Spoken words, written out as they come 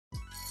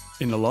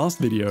In the last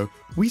video,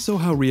 we saw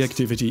how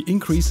reactivity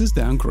increases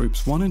down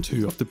groups 1 and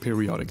 2 of the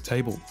periodic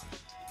table.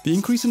 The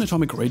increase in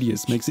atomic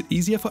radius makes it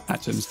easier for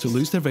atoms to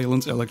lose their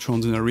valence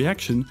electrons in a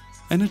reaction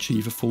and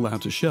achieve a full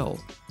outer shell.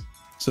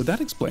 So that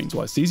explains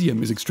why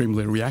cesium is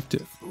extremely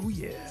reactive. Oh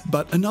yeah.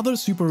 But another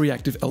super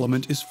reactive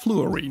element is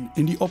fluorine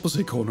in the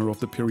opposite corner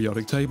of the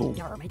periodic table.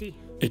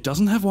 It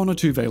doesn't have 1 or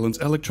 2 valence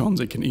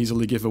electrons it can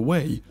easily give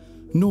away,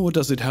 nor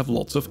does it have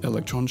lots of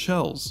electron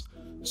shells.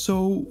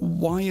 So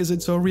why is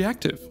it so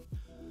reactive?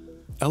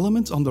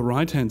 Elements on the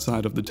right-hand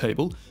side of the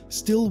table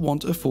still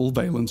want a full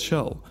valence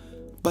shell,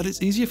 but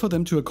it's easier for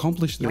them to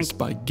accomplish this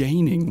by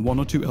gaining 1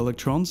 or 2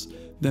 electrons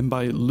than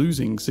by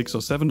losing 6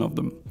 or 7 of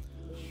them.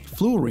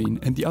 Fluorine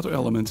and the other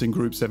elements in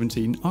group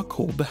 17 are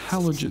called the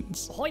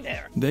halogens. Ahoy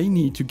there. They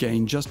need to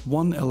gain just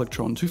 1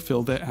 electron to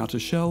fill their outer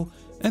shell,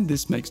 and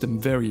this makes them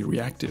very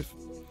reactive.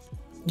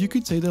 You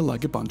could say they're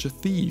like a bunch of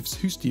thieves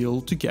who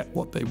steal to get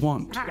what they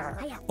want.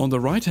 On the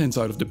right-hand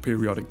side of the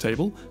periodic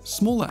table,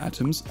 smaller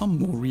atoms are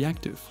more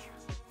reactive.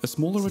 A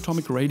smaller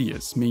atomic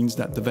radius means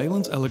that the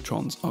valence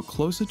electrons are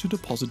closer to the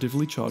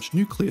positively charged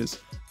nucleus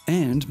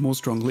and more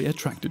strongly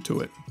attracted to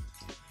it.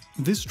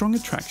 This strong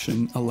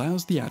attraction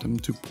allows the atom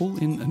to pull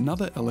in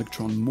another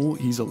electron more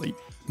easily,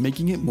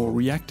 making it more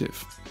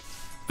reactive.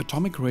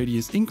 Atomic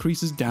radius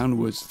increases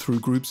downwards through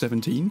group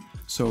 17,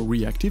 so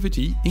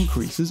reactivity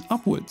increases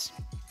upwards.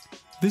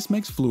 This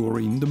makes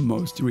fluorine the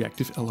most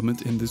reactive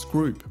element in this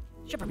group.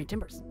 Shiver me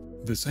timbers.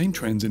 The same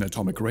trends in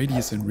atomic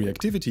radius and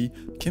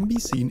reactivity can be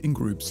seen in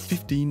groups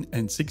 15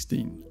 and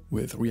 16,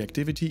 with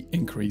reactivity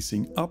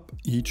increasing up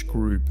each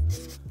group.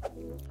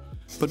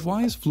 But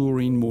why is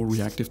fluorine more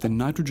reactive than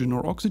nitrogen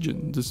or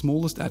oxygen, the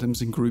smallest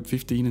atoms in group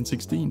 15 and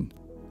 16?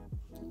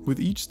 With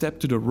each step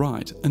to the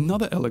right,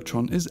 another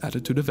electron is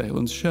added to the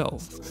valence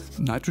shell.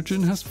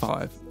 Nitrogen has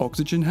 5,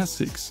 oxygen has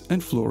 6,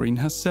 and fluorine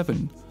has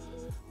 7.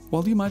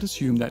 While you might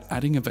assume that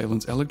adding a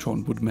valence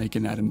electron would make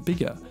an atom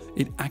bigger,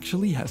 it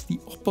actually has the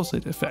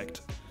opposite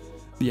effect.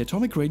 The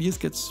atomic radius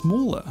gets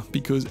smaller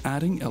because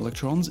adding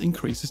electrons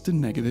increases the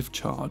negative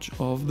charge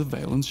of the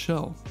valence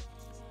shell.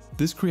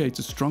 This creates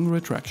a stronger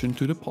attraction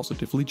to the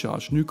positively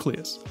charged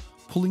nucleus,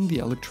 pulling the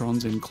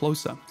electrons in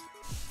closer.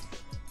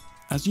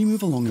 As you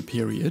move along a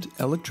period,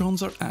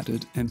 electrons are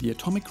added and the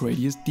atomic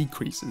radius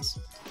decreases.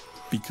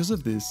 Because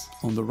of this,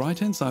 on the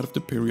right-hand side of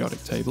the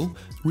periodic table,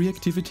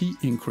 reactivity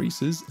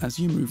increases as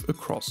you move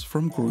across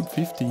from group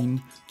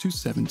 15 to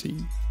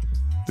 17.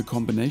 The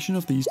combination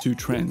of these two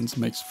trends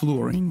makes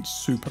fluorine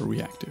super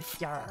reactive.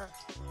 Yarr.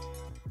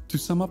 To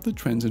sum up the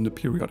trends in the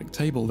periodic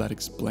table that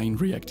explain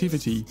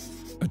reactivity,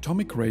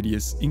 atomic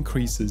radius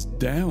increases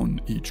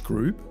down each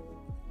group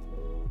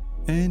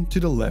and to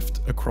the left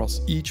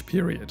across each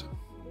period.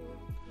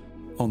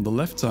 On the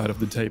left side of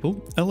the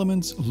table,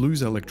 elements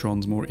lose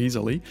electrons more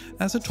easily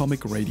as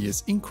atomic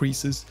radius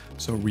increases,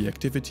 so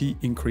reactivity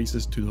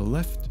increases to the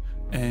left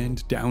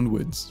and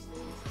downwards.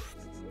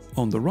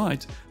 On the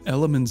right,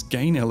 elements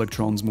gain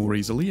electrons more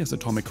easily as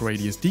atomic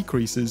radius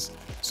decreases,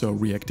 so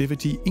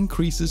reactivity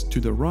increases to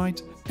the right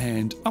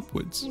and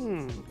upwards.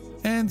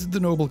 And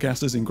the noble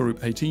gases in group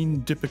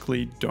 18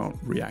 typically don't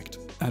react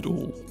at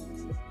all.